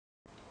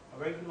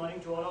very good morning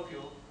to all of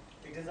you.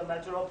 It is a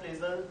matter of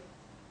pleasure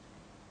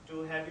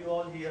to have you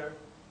all here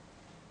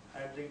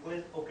at the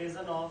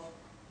occasion of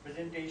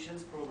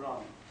presentations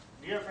program.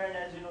 Dear friend,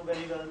 as you know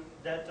very well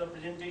that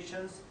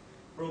presentations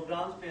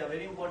programs play a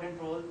very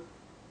important role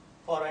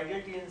for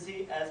ideal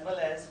TNC as well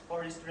as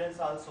for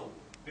students also,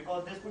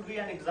 because this could be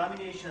an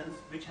examinations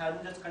which have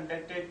been just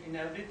conducted in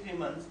every 3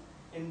 months.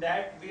 In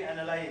that we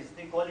analyze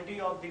the quality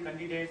of the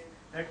candidates,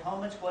 that how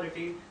much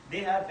quality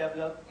they have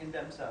developed in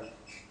themselves.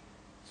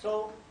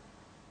 So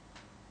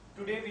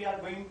today we are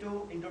going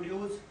to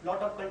introduce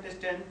lot of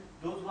contestants,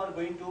 those who are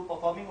going to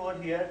performing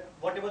over here.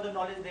 Whatever the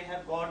knowledge they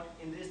have got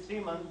in these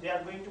 3 months, they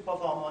are going to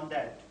perform on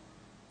that.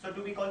 So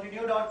to be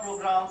continued our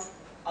program,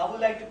 I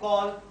would like to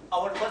call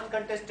our first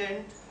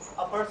contestant,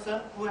 a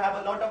person who have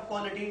a lot of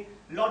quality,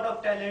 lot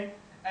of talent,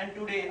 and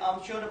today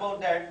I'm sure about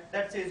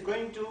that she is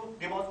going to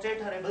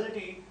demonstrate her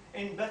ability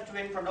in best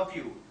way in front of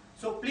you.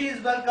 So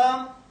please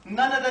welcome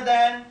none other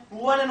than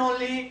one and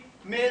only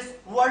Miss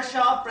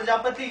Varsha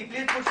Prajapati.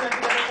 Please put your hands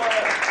together for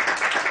her.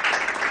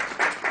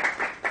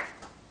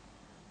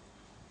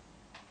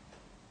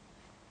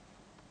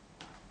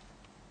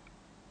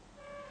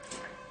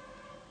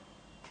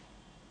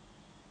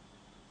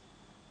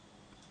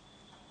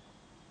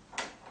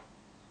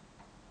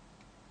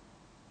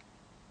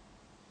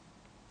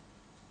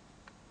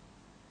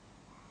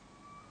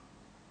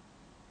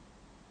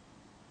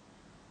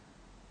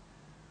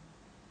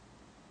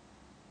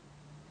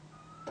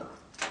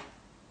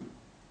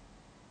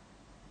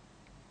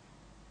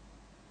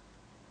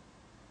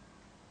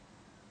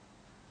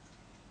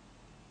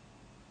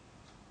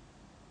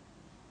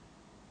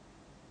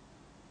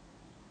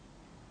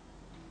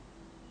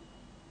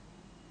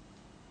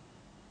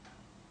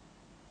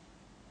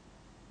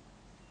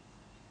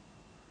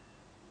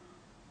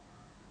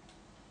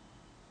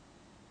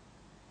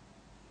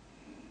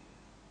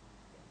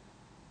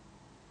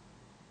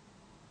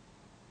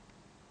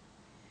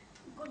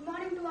 Good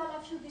morning to all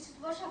of you. This is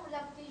Varsha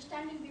Prajapati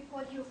standing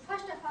before you.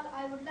 First of all,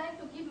 I would like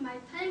to give my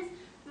thanks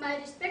my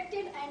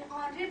respected and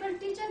honorable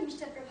teacher,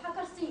 Mr.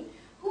 Prabhakar Singh,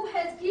 who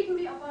has given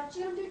me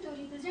opportunity to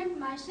represent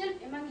myself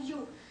among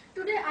you.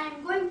 Today, I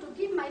am going to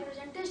give my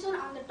presentation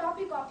on the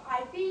topic of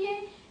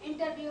IPA,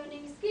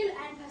 interviewing skill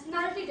and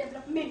personality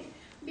development.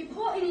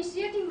 Before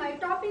initiating my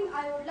topic,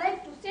 I would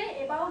like to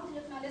say about the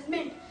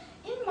acknowledgement.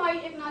 In my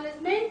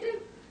acknowledgement,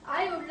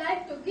 I would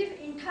like to give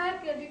entire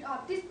credit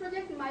of this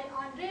project my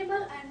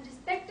honorable and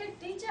respected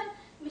teacher,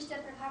 Mr.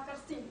 Prabhakar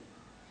Singh.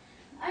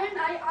 And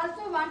I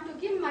also want to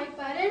give my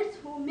parents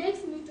who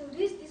makes me to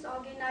reach this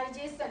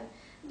organization.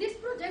 This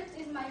project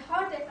is my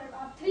hard effort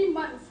of 3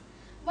 months,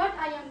 what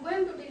I am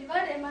going to deliver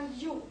among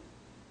you.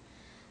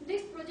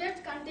 This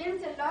project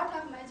contains a lot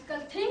of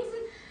magical things.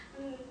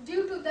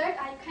 Due to that,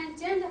 I can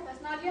change the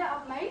personality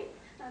of my.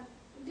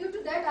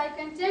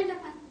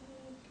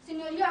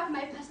 Scenario of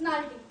my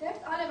personality. That's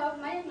all about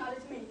my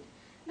acknowledgement.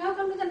 Now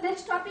come to the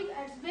next topic.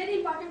 It's a very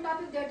important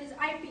topic, that is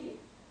IPA.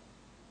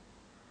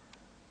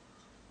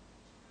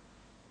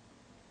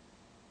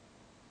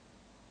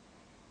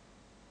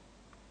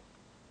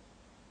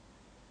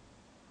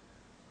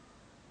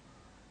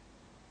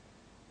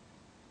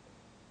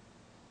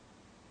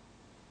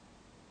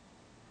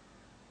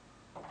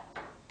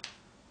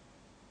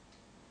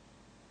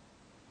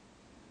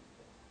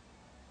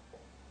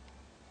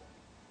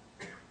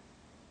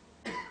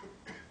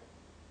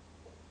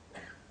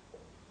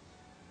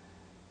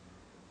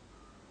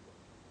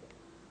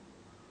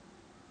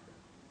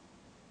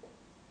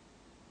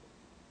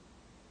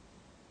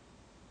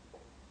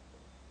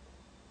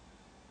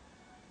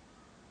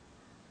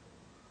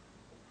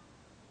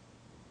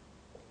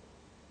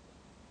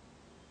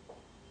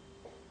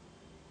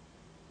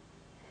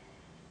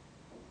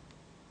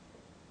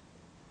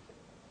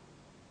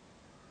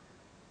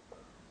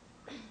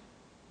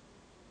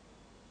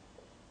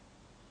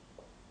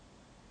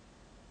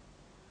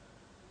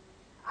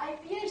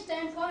 IPA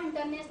stands for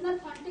International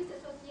Phonetics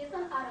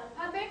Association or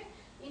alphabet,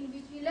 in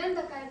which we learn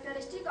the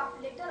characteristic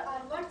of letter or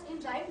words in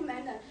right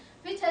manner,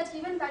 which has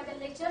given by the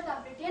lectures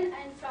of Britain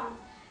and France.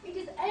 It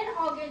is an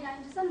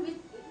organization which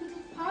is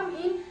formed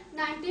in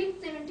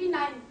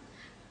 1979.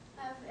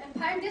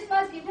 And this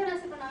was given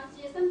as a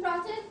pronunciation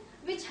process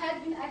which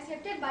has been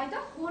accepted by the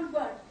whole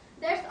world.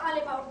 That's all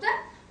about the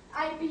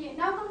IPA.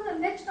 Now come to the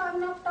next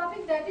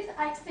topic, that is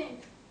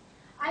accent.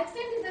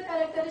 Accent is the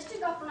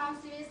characteristic of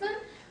pronunciation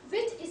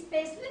which is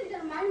specially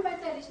determined by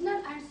the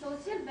regional and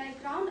social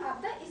background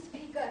of the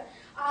speaker.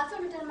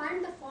 Also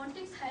determine the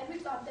phonetics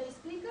habits of the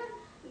speaker,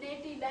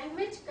 native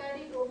language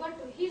carried over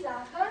to his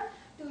or her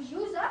to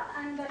use of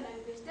another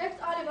language. That's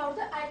all about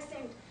the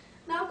accent.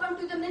 Now come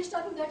to the next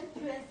topic, that is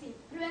fluency.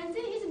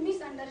 Fluency is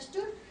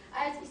misunderstood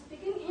as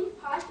speaking in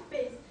fast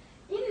pace.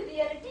 In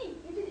reality,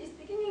 it is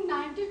speaking in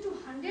 90 to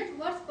 100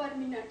 words per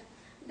minute.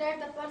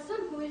 That the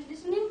person who is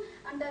listening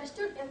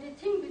understood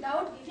everything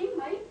without giving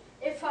my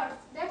efforts.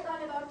 That's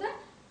all about the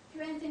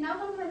fluency. Now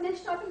come to the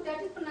next topic,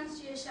 that is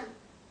pronunciation.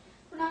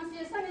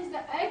 Pronunciation is the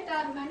act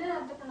or manner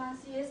of the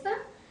pronunciation,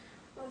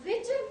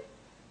 which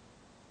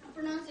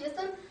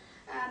pronunciation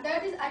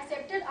that is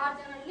accepted or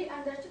generally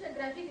understood a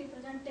graphic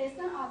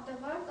representation of the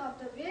work of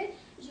the way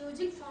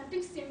using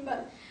phonetic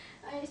symbol.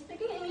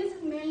 Speaking English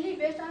is mainly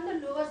based on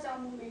the lower jaw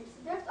movements.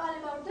 That's all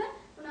about the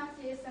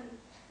pronunciation.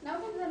 Now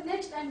to the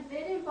next and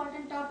very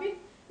important topic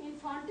in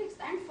phonetics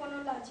and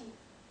phonology.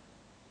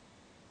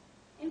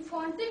 In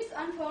phonetics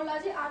and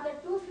phonology are the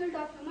two fields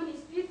of human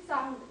speech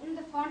sound. In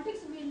the phonetics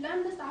we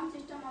learn the sound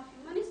system of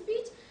human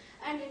speech,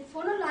 and in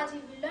phonology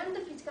we learn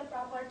the physical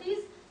properties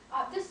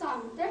of the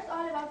sound. That's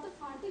all about the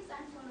phonetics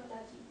and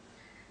phonology.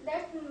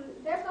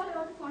 That's all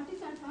about the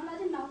phonetics and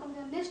phonology. Now comes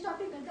the next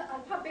topic is the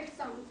alphabet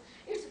sounds.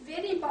 It's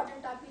very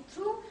important topic.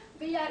 Through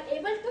we are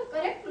able to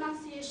correct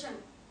pronunciation.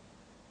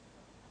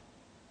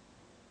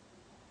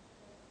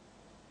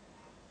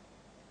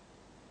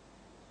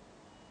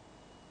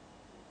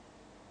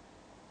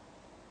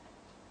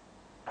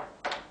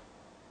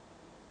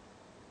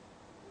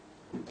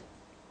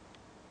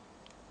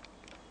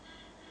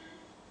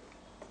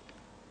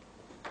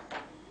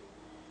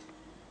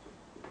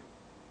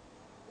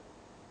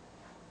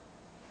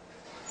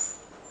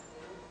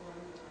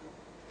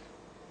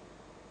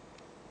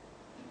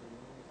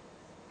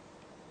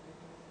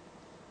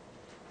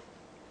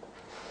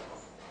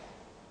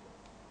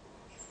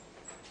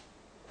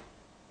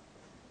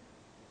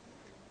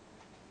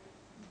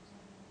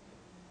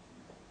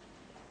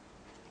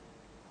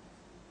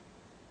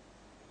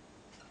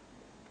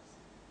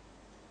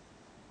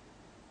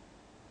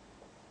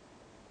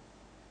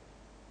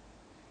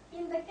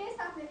 In the case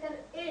of letter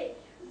A,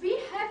 we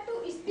have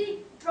to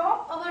speak,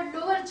 drop our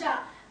lower jaw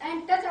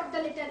and touch of the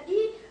letter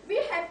E. We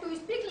have to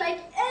speak like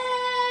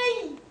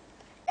A.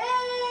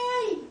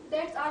 A.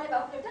 That's all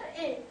about letter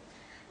A.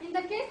 In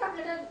the case of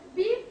letter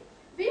B,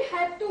 we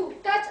have to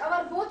touch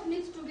our both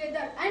lips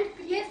together and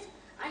create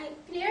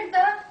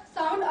the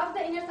sound of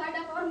the inner side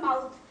of our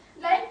mouth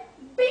like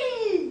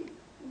B.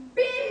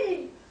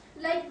 B.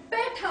 Like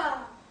better.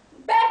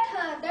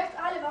 Better. That's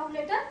all about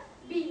letter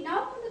B.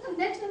 Now come to the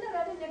next letter,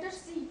 that is letter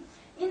C.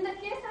 In the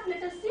case of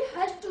letter C,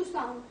 has two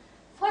sound.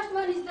 First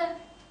one is the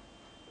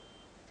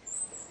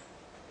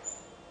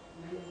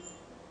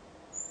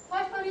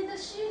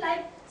she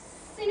like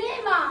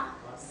cinema,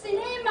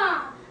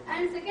 cinema,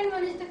 and second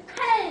one is the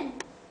can,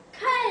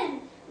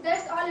 can.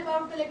 That's all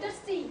about the letter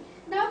C.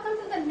 Now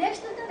come to the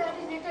next letter, that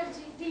is letter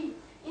D.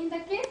 In the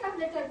case of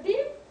letter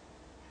D,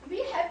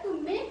 we have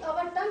to make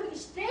our tongue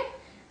straight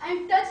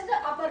and touch the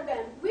upper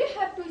band. We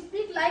have to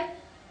speak like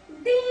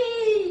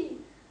D,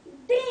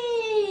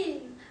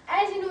 D,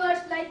 as in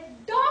words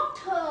like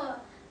doctor,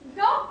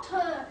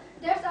 doctor.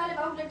 That's all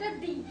about letter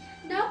D.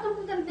 Now come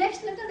to the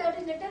next letter, that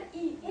is letter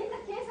E. In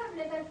the case of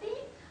letter E,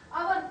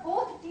 our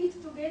both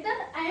teeth together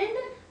and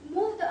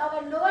move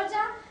our lower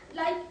jaw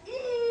like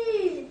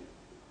E,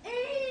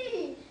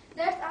 E.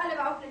 That's all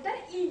about letter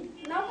E.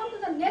 Now come to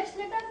the next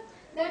letter,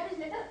 that is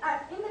letter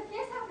F. In the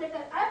case of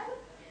letter F,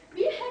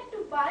 we have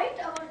to bite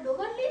our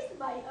lower lips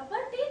by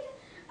upper teeth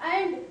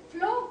and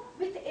flow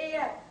with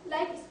air,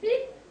 like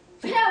speak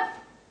pep,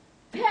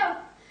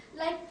 pep,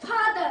 like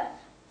father,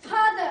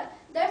 father.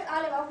 That's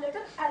all about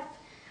letter F.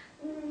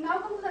 Now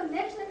come to the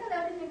next letter,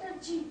 that is letter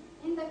G.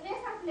 In the case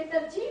of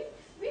letter G,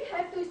 we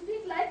have to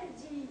speak like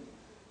G,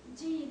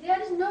 G. There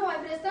is no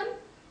vibration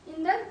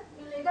in the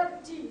letter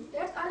G.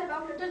 That's all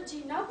about letter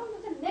G. Now come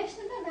to the next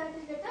letter, that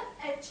is letter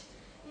H.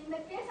 In the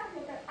case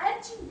of letter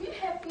H, we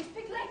have to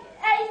speak like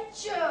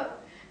H,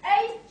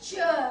 H.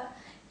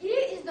 E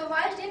is the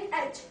voiced in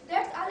H.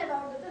 That's all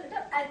about the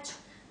letter H.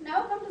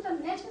 Now come to the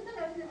next letter,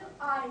 that is letter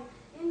I.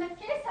 In the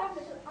case of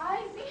letter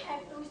I, we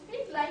have to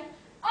speak like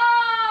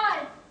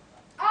I,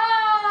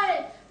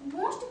 I.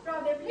 Most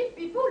probably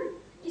people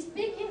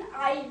speak in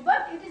I,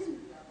 but it is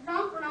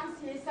wrong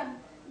pronunciation.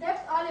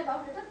 That's all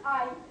about letter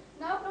I.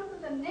 Now come to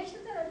the next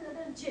letter, that is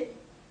letter J.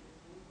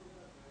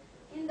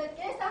 In the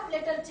case of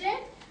letter J,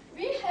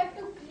 we have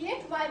to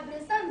create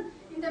vibration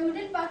in the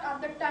middle part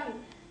of the tongue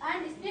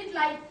and speak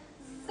like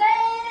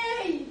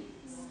Zay,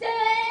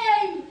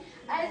 Zay,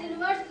 as in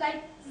words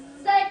like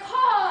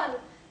Jackal,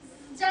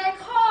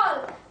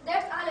 Jackal.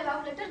 That's all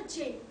about letter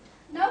J.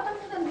 Now come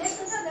to the next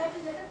letter, that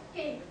is letter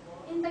K.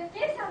 In the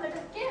case of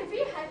letter K, we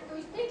have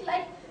to speak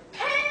like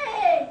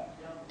K,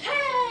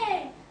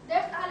 K.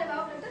 That's all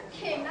about letter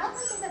K. Now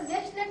come to the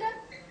next letter,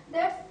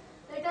 that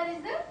letter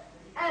is the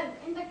L.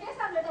 In the case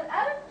of letter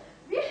L,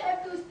 we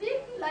have to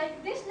speak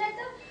like this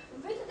letter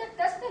with the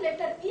touch the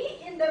letter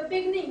E in the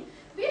beginning.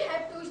 We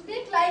have to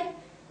speak like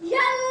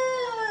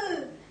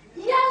yell,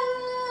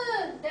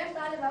 yell. That's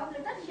all about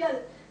letter yell.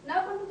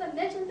 Now come to the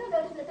next letter,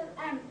 that is letter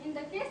M. In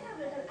the case of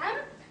letter M,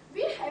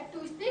 we have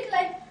to speak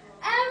like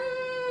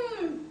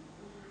M,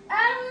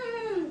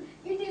 M.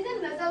 It is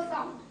a nasal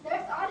sound.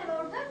 That's all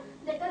about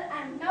the letter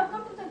M. Now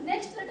come to the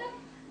next letter,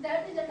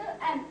 that is letter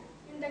N.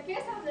 In the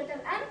case of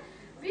letter N,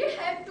 we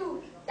have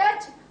to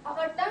touch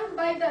our tongue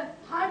by the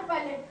hard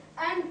palate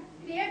and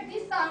create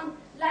this sound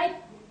like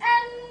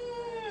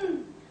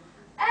N,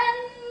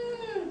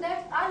 N.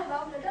 That's all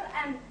about letter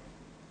N.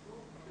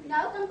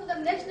 Now come to the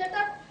next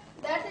letter,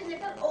 that is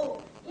letter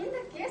O. In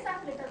the case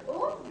of letter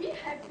O, we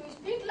have to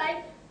speak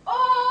like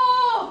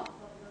O,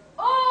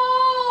 O.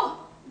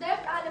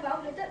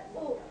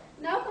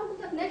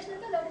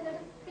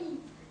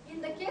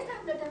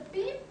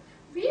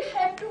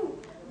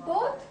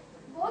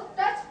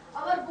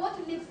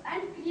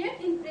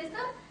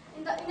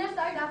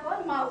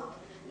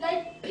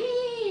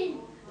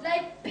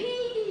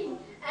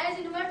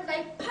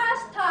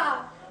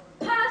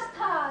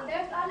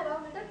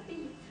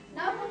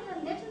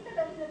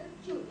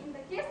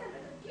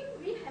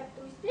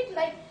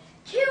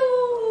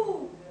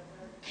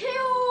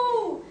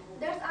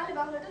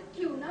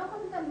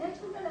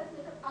 next letter, that is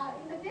letter R.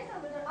 In the case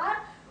of letter R,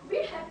 we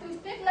have to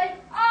speak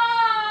like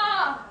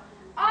ah,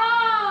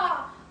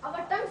 ah.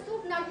 Our tongue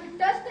should not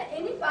touch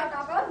any part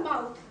of our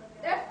mouth.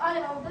 That's all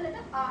about the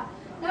letter R.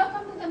 Now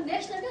come to the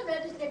next letter,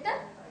 that is letter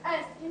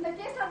S. In the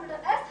case of letter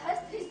S, has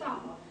three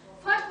sounds.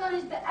 First one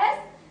is the S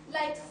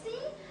like C,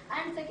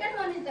 and second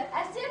one is the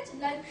SH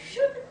like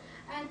should,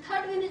 and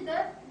third one is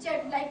the Z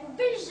like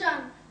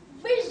vision,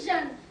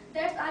 vision.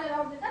 That's all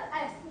about letter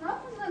S. Now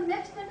come to the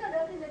next letter,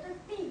 that is letter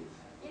T.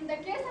 In the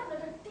case of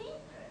letter T,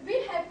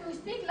 we have to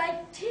speak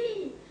like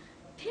T,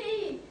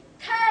 T,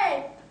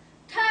 tape,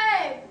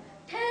 tape,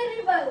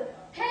 terrible,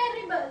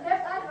 terrible.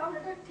 That's all about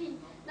letter T.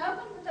 Now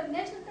come to the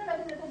next letter, that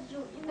is letter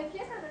U. In the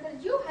case of letter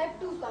U, have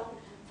two sounds.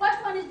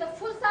 First one is the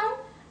full sound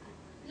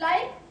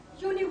like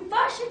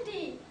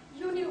university,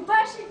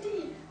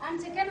 university, and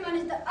second one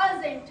is the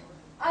urgent,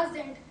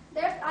 urgent.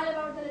 That's all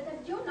about the letter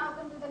U. Now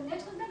come to the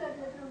next letter, that is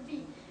letter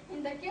V.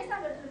 In the case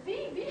of letter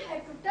V, we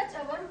have to touch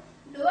our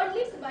lower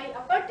lips by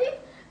upper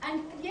tip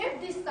and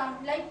create this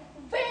sound like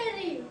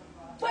very,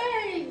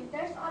 very.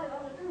 That's all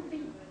about letter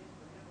V.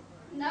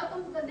 Now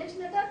come to the next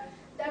letter,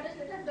 that is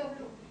letter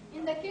W.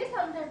 In the case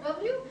of letter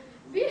W,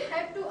 we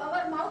have to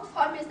our mouth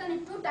formation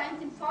in 2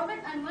 times in forward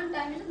and 1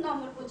 time in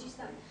normal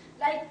position.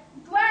 Like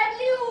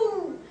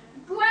W,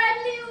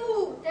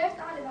 W. That's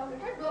all about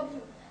letter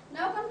W.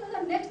 Now come to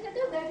the next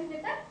letter, that is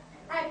letter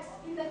X.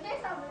 In the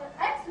case of letter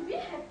X, we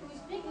have to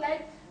speak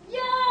like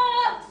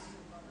yucks,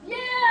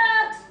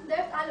 yucks.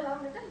 That's all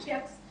about letter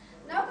X.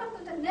 Now come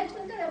to the next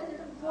letter, that is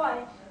letter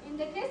Y. In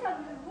the case of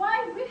letter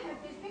Y, we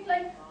have to speak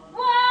like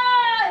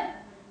Y,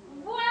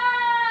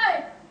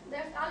 Y.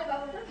 That's all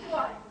about letter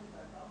Y.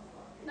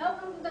 Now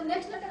come to the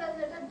next letter, that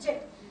is letter Z.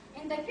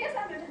 In the case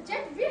of letter Z,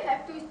 we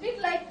have to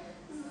speak like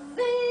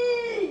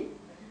Z,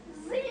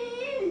 Z.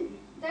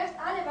 That's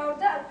all about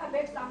the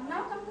alphabet sound.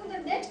 Now come to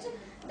the next,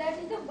 that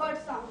is the word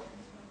sound.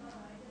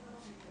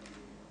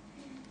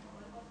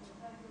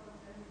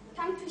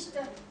 Tongue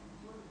twister.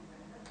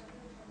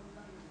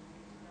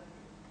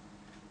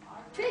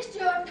 Twist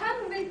your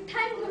tongue with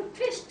tango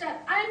twister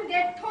and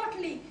get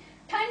totally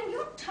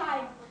tango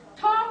tied.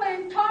 Tom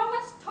and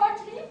Thomas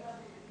totally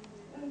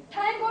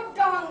tango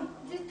down.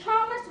 The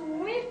Thomas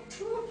with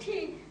 2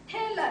 teeth,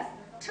 tailors,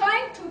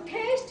 trying to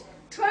taste,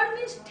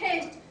 Turnish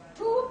taste,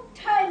 2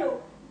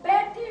 tallow.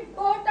 Betty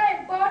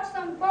bought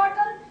some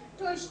bottle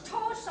to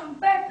store some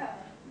butter,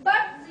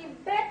 but the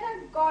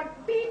butter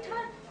got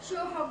bitter, so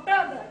her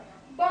brother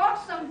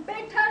bought some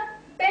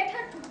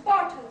better to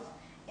bottles.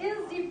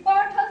 In the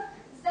bottles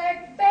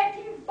that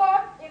Betty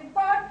bought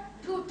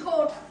 2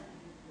 toads.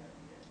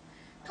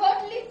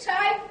 Totally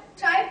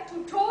tried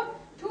to toad,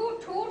 2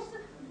 toads,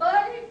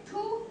 buried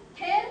 2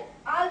 tail,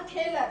 all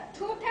tailor,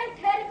 2 tail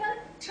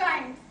terrible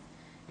triumphs.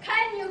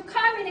 Can you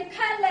come in a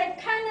can like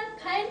cannon,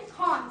 kind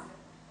horns?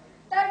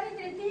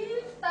 33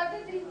 thieves,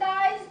 33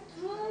 ties,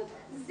 through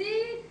Z,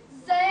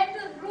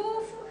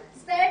 roof,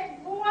 Z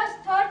was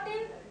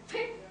 13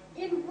 feet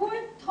in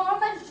wood,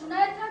 Thomas,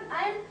 Jonathan,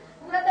 and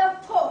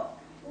Rutherford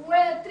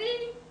were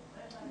 3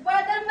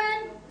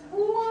 weathermen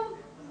who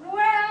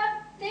were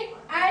thick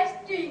as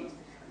sticks.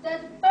 The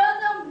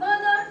brother,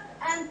 mother,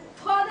 and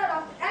father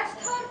of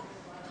Esther,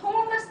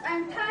 Thomas,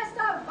 and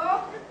Tessa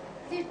walked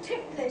the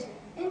triplets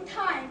in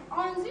time,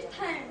 on the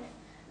time.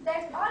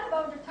 That's all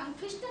about the tongue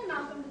twister.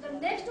 Now come to the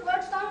next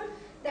word sound,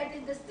 that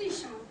is the C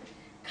sound.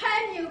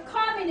 Can you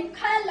come in a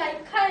can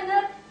like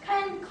canner,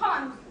 can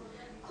comes.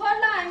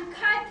 Kola and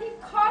Kathy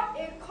caught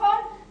a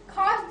call,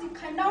 caused the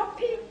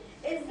canopy,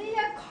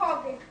 Isaiah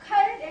caught it,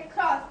 carried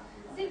across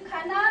the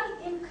canal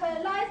in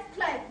Carlisle's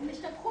flight.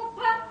 Mr.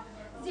 Cooper,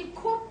 the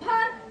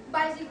Cooper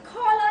by the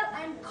collar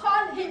and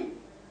called him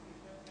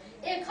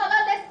a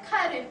colorless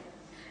carrot.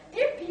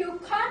 If you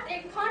can't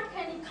a can't,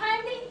 can he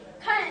kindly,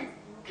 can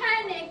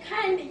a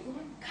candy,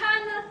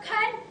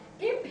 can,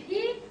 if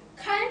he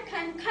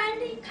can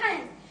candy,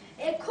 can.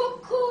 A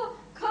cuckoo,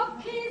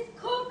 cookies,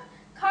 cook,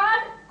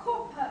 called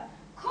Cooper,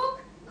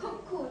 cook,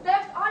 cuckoo.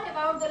 That's all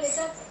about the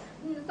letter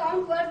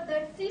sound word,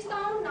 that C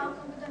sound. Now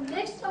come to the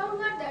next sound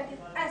word, that is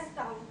S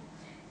sound.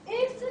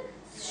 It's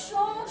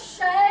so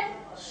sad,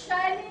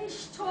 shiny,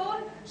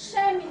 stole,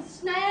 semi,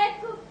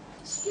 snack,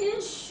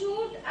 skin,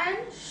 shoot,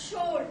 and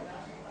sold.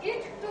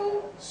 It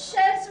to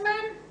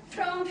salesman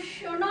from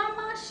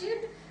Sonoma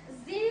Street.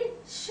 The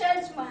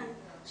salesman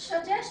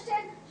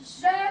suggested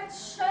that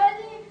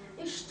Sally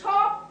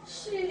stop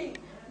silly,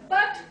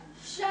 but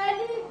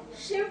Sally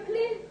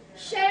simply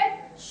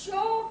said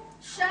so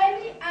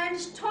shyly and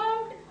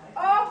stormed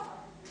off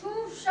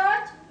to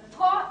search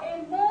for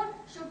a more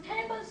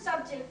suitable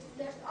subject.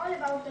 That's all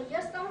about the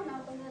yes sound. Now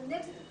come to the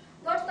next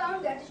word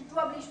sound, that is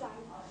W sound.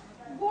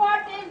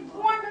 What a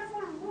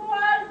wonderful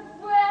world,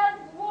 one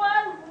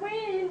wonderful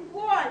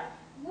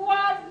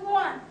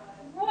world,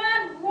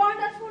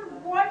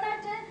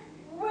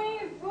 we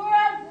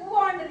were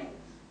wandering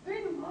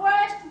in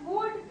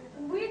Westwood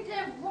with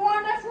a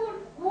wonderful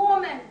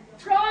woman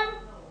from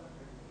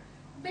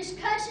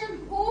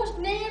Wisconsin whose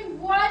name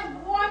was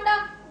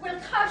Wanda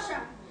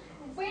Wilkerson.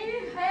 We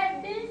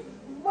had been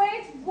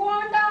with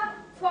Wanda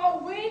for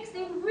weeks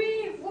and weeks.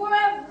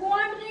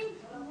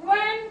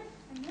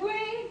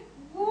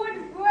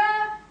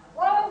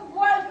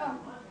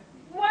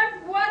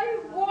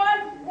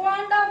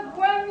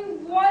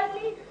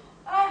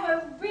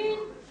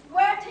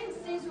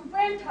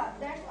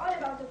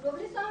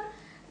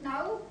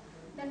 Now,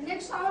 the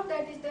next sound,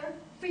 that is the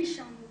V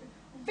sound.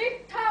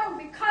 Victor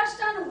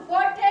Vickerson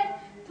voted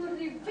to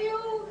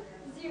review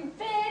the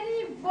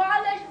very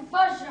violent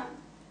version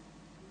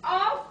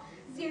of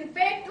the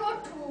veto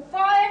to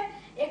avoid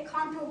a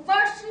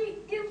controversy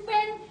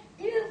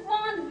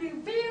even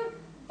reviewed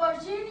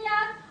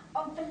Virginia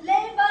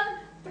available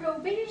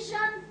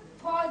provision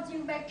for the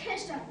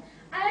vacation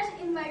as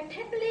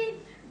inevitably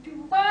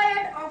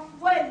devoid of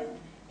value.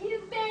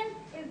 Even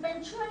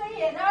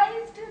eventually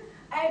arrived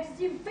at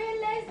the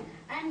village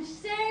and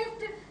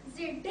saved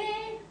the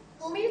day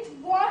with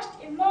vast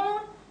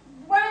amount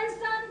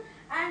Branson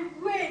and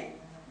Will.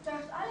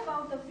 That's all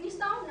about the V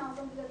sound. Now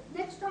come to the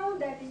next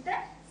sound, that is the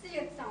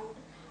CH sound.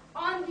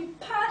 On the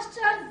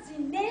pasture,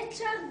 the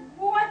nature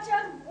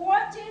watcher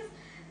watches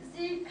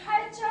the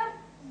culture,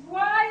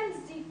 while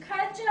the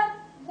culture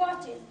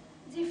watches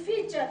the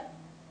feature.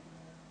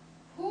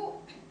 Who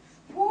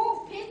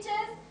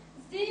pitches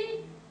the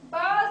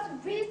balls,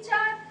 which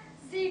are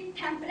the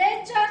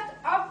temperatures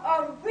up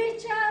or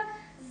which are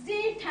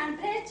the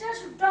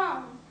temperatures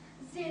down.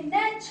 The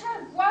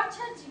nature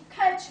watches the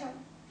culture,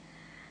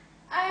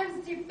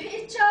 and the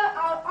pitcher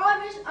are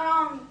always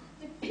on.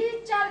 The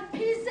pitcher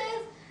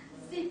pieces,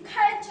 the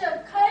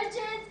culture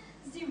cultures,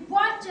 the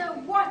watcher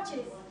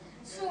watches.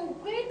 So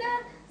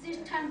whether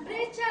the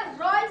temperature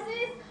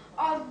rises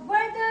or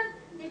whether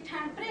the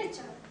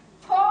temperature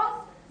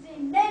falls, the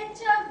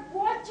nature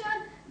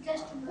watcher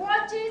just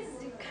watches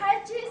the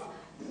catches,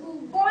 who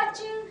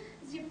watching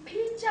the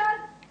pitcher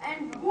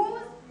and who's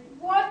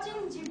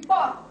watching the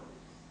ball.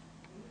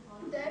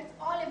 That's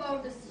all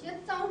about the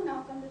CH sound.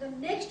 Now come to the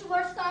next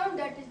word sound,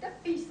 that is the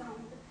P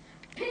sound.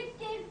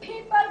 Picky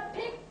people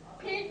pick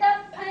Peter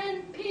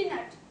Pan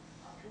peanut.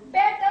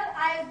 Better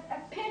as a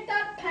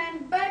Peter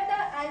Pan,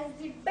 better as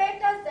the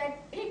better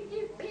that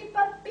picky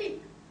people pick.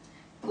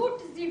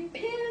 Put the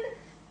peeled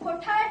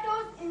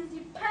potatoes in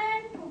the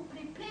pan to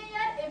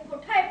prepare a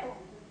potato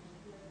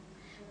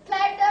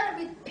platter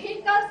with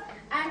pickles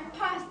and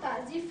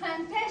pasta. The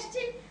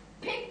fantastic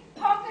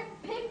pickpocket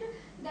picked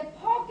the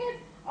pocket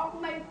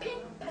of my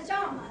pink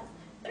pajamas.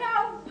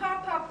 Proud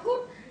Papa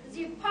put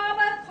the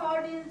power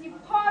cord in the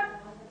pot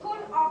full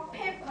of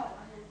paper.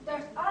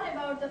 That's all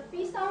about the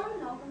P sound.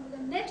 Now come to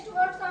the next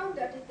word sound,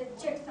 that is the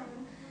Z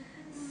sound.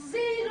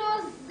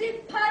 Zero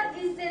Zipper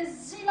is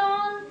a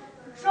Zenon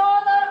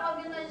trawler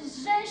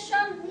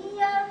organization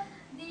near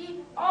the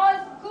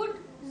Osgood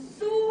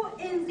Zoo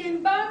in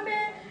Zimbabwe.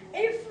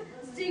 If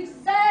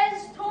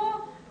zigzags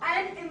through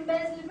an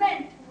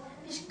embezzlement,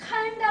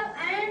 scandal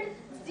and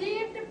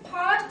zipped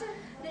past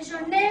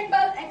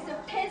reasonable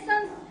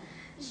expectations,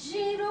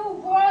 zero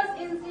was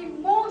in the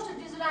most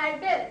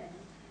desirable.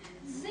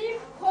 Zip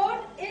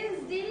code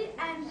is the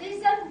and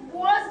result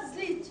was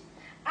rich,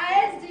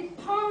 as the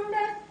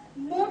founder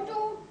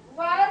motto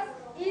was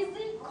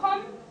easy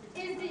come,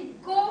 easy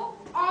go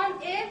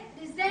on a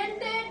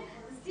resented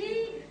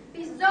the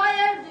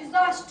desired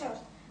disasters.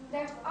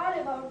 That's all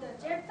about the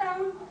Z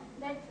sound.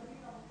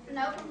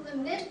 Now to the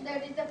next,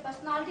 that is the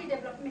personality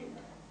development.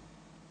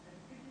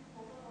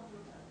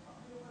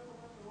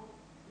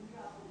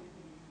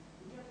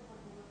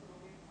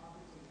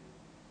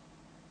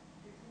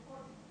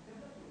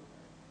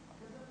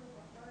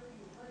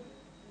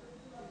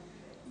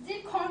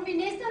 The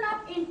combination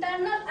of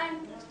internal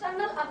and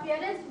external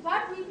appearance,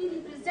 what we will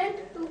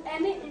represent to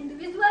any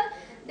individual,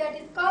 that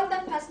is called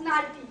the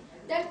personality.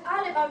 That's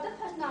all about the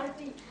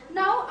personality.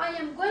 Now I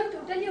am going to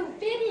tell you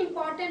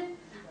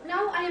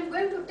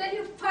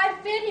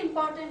five very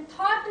important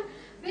thoughts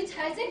which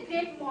has a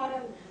great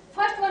moral.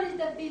 First one is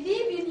the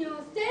believe in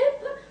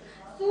yourself,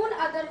 soon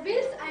other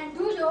wills and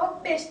do your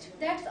best.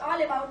 That's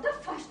all about the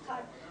first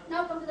thought.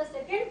 Now come to the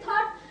second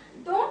thought.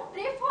 Don't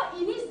pray for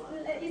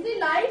easy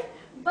life,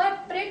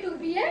 but pray to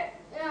be a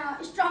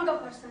stronger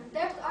person.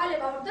 That's all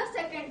about the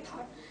second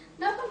thought.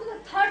 Now come to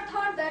the third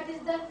thought, that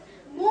is the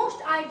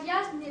most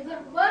ideas never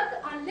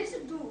work unless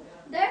do.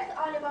 That's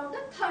all about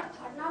the third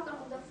thought. Now come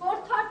to the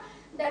fourth thought,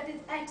 that is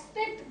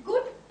expect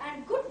good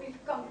and good will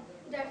come.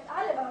 That's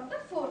all about the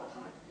fourth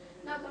thought.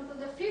 Now come to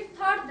the fifth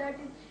thought, that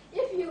is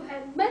if you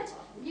have much,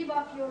 give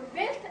up your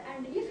wealth,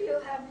 and if you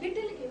have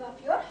little, give up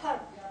your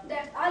heart.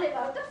 That's all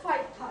about the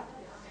fifth thought.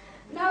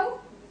 Now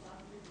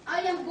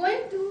I am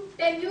going to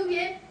tell you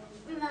a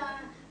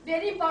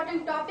very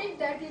important topic,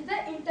 that is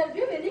the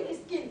interview winning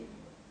skill.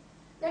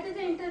 That is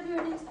the interview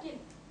winning skill.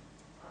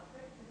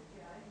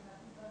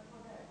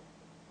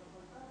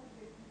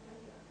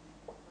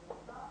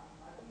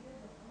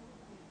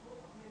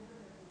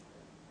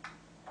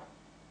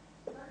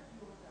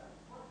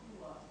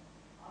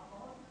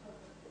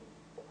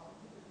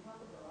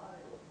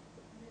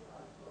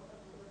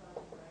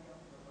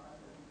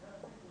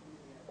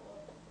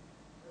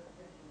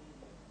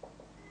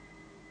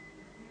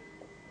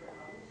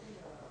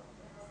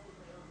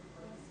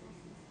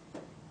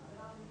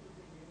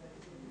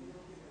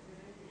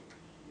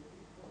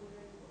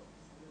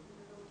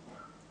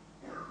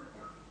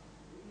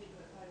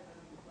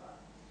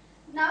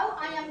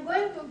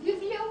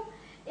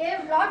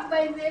 lot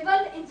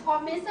valuable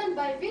information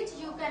by which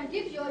you can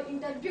give your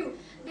interview.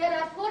 There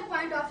are 4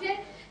 points of it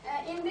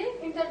in the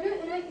interview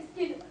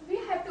skill. We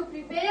have to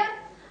prepare.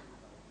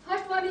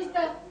 First one is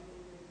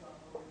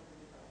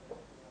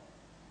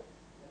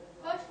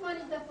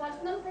the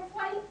personal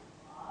profile.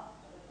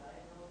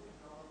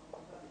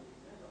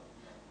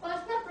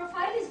 Personal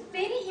profile is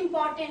very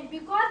important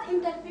because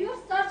interviewers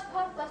search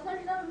for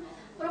personal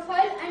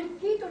profile and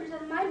key to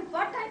determine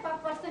what type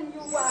of person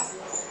you are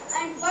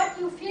and what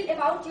you feel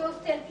about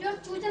yourself, your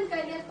chosen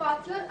career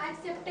path, your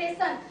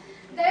acceptation.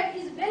 That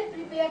is well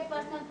prepared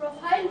personal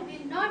profile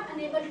will not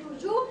enable to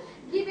you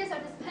give a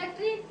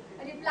satisfactory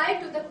reply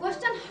to the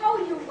question how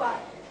you are.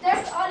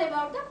 That's all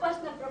about the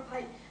personal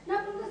profile.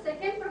 Now to the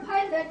second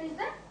profile, that is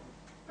the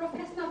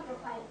professional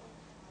profile.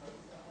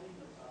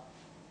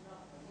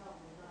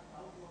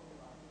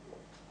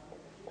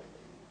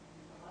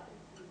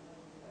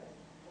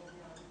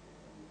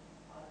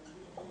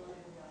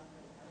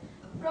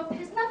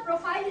 Professional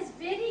profile is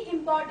very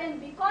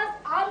important because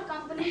all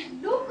companies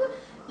look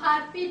for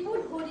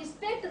people who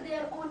respect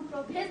their own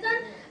profession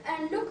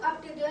and look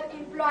up to their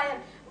employer.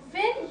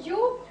 When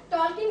you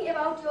talking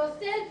about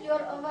yourself,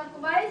 your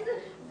work-wise,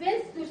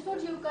 when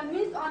should you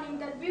convince an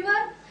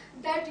interviewer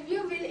that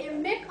you will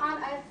make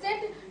an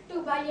asset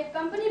to buy a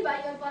company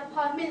by your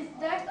performance.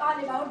 That's all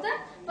about the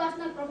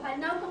personal profile.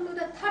 Now come to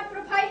the third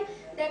profile,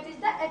 that is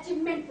the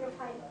achievement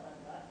profile.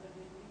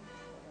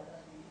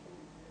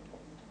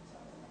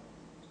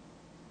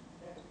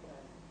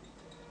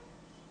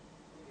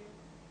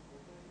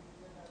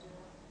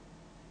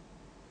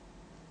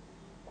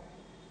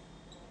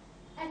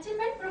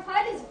 Achievement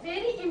profile is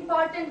very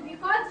important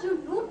because you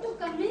need to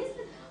convince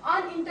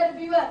an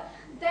interviewer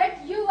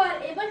that you are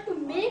able to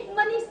make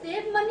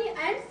money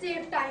and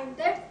save time.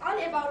 That's all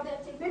about the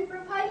achievement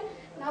profile.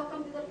 Now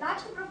come to the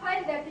last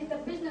profile, that is the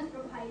business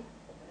profile.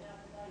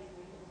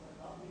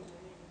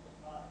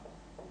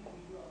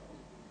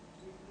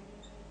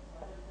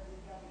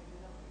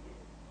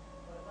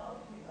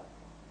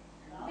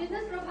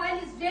 Business profile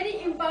is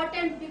very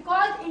important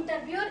because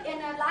interviewer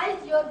analyze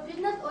your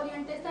business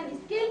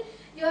orientation skill,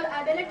 your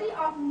ability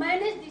of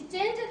manage the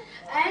change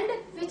and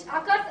which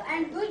occurs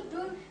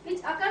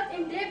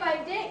in day by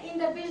day in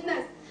the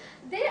business.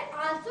 They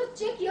also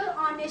check your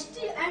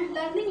honesty and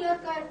learning your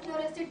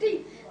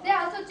curiosity. They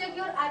also check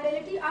your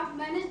ability of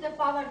manage the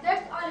power.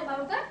 That's all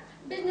about the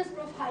business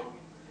profile.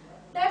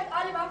 That's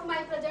all about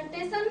my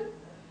presentation.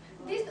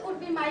 This would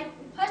be my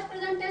first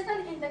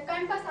presentation in the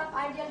campus of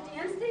Ideal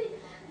TNC.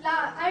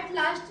 At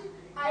last,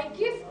 I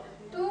give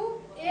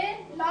to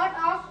a lot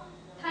of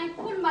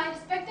thankful my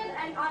respected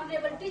and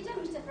honorable teacher,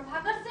 Mr.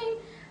 Prabhakar Singh,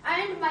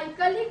 and my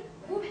colleague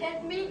who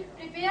helped me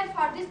prepare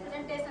for this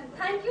presentation.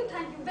 Thank you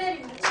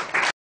very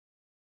much.